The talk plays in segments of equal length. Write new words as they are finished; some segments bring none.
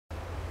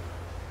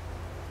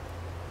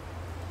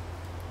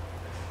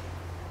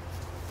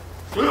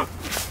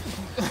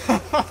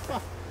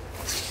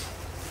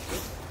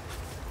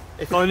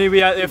If only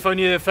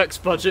the effects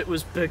budget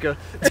was bigger.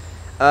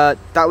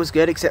 That was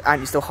good, except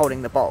Auntie's still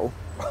holding the bottle.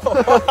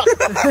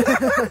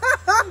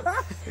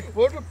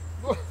 Where's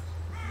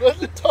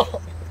the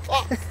top?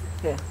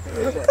 Yeah.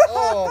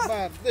 Oh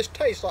man, this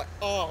tastes like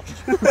arse.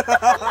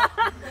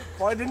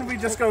 Why didn't we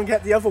just go and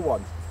get the other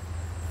one?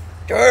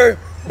 Go!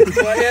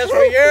 Well, here's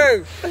for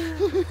you!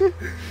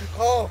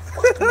 Oh,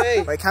 fuck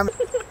me. Wait, can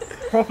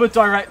Proper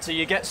director,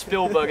 you get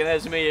Spielberg and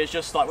there's me, it's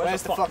just like,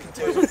 where's the fucking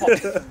tooth?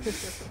 What the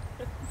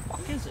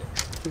fuck is it?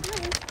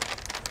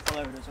 Oh,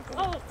 there it is, okay.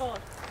 Oh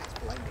god.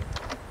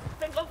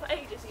 Think of for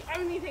ages, he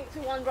only thinks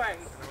in one brain.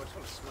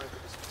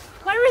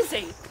 Where is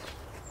he?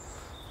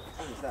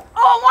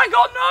 Oh my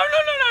god, no!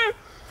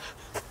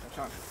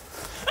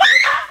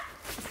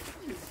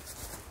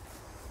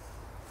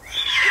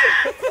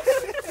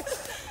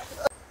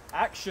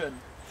 Action.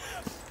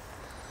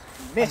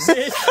 miss?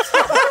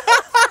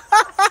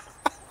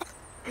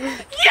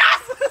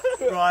 Yes!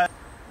 Right.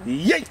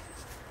 Yay!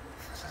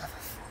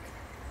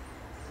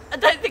 I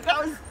don't think that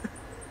was...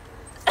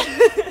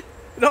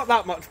 Not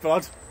that much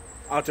blood.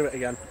 I'll do it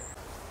again.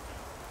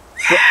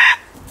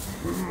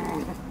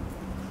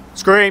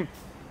 Scream.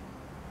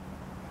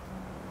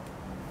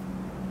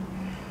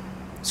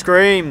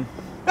 Scream.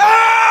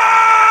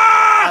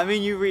 I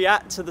mean, you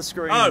react to the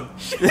scream. Oh,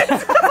 shit.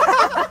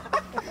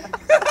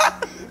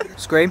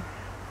 Scream.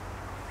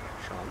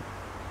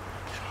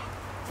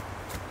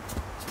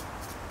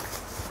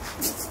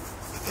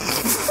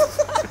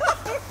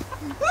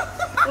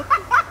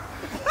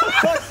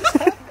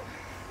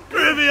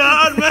 Really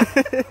hard, man.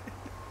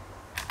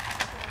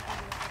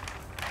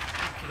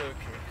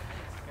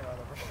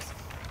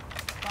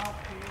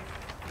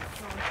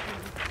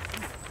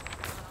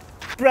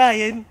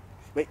 Brian!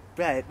 Wait,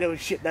 Brian, no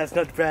shit, that's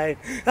not Brian.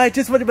 I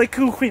just wanted my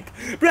cool whip.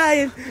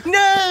 Brian,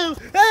 no!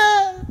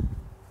 Ah!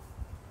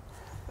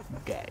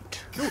 Dead.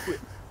 Cool whip.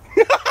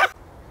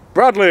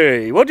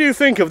 Bradley, what do you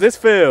think of this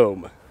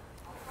film?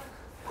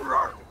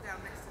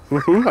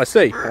 I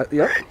see.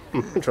 Yeah,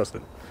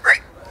 interesting.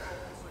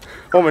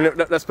 1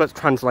 minute, let's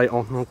translate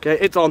on. Okay,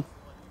 it's on.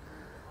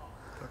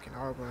 Fucking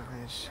horrible.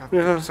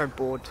 I'm so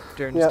bored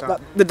doing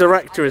stuff. The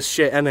director is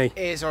shit, isn't he? It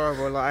is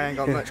horrible, like, I ain't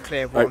got much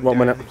clear what Right, I'm 1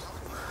 doing. minute.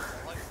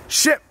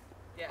 Shit!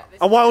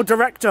 A wild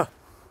director!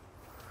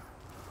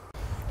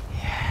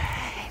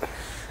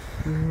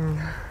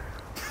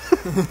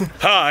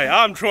 Hi,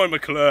 I'm Troy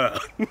McClure.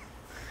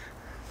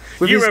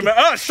 You remember?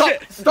 Oh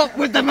shit! Stop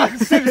with the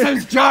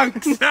Simpsons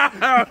jokes!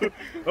 No!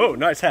 Oh,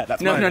 nice hat.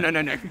 That's mine.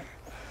 No.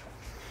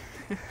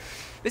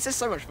 This is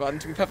so much fun,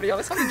 to be perfectly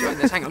honest. I'm enjoying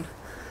this. Hang on.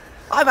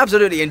 I'm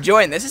absolutely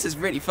enjoying this. This is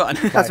really fun.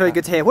 That's very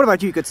good to hear. What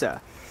about you, good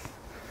sir?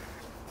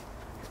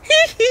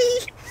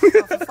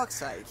 Oh, for fuck's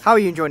sake. How are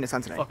you enjoying this,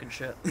 Anthony? Fucking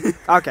shit.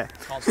 Okay.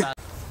 Can't stand.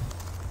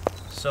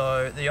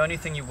 So the only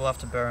thing you will have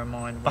to bear in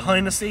mind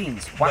Behind the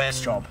scenes, wax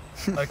job.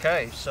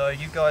 Okay, so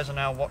you guys are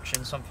now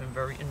watching something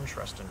very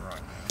interesting right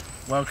now.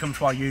 Welcome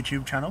to our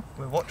YouTube channel.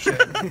 We're watching.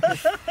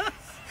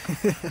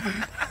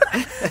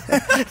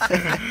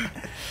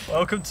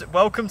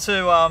 welcome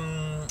to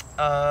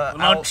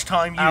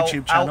Lunchtime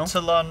YouTube channel. Out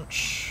to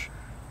lunch.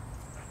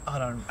 I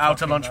don't. Out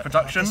to lunch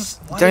productions.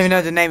 You don't even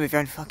know the name of your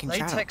own fucking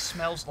channel. Latex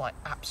smells like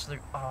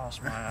absolute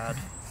arse, man.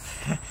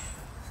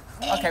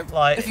 Okay,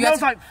 like It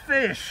smells like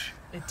fish.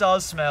 it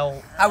does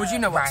smell. how would you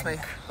know what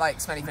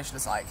smelly fish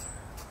looks like?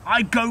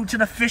 I go to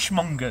the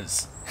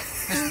fishmongers.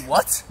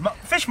 What?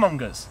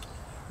 Fishmongers.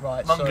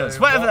 Right. Mongers.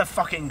 So Whatever they're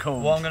fucking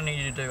called. What I'm gonna need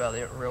you to do,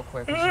 Elliot, real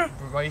quick, is you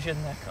raise your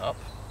neck up.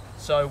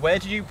 So where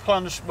do you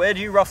plunge? Where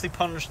do you roughly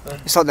plunge the?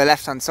 It's on the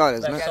left-hand side,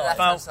 isn't Left it?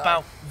 side.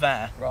 About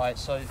there. Right.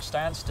 So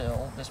stand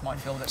still. This might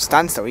feel a bit.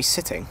 Stand still, he's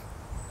sitting.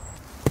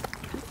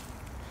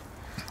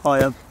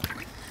 Higher.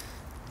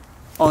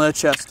 On her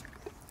chest.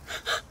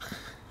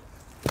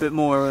 Bit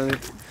more.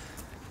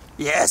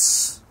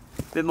 Yes.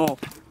 Bit more.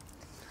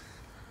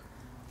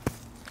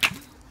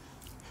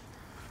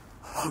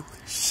 Holy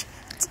shit.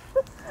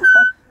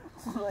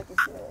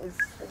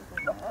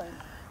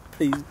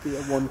 Please be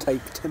a one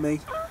take, Timmy.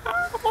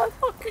 Oh my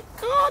fucking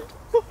god!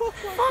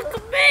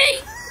 Fuck me!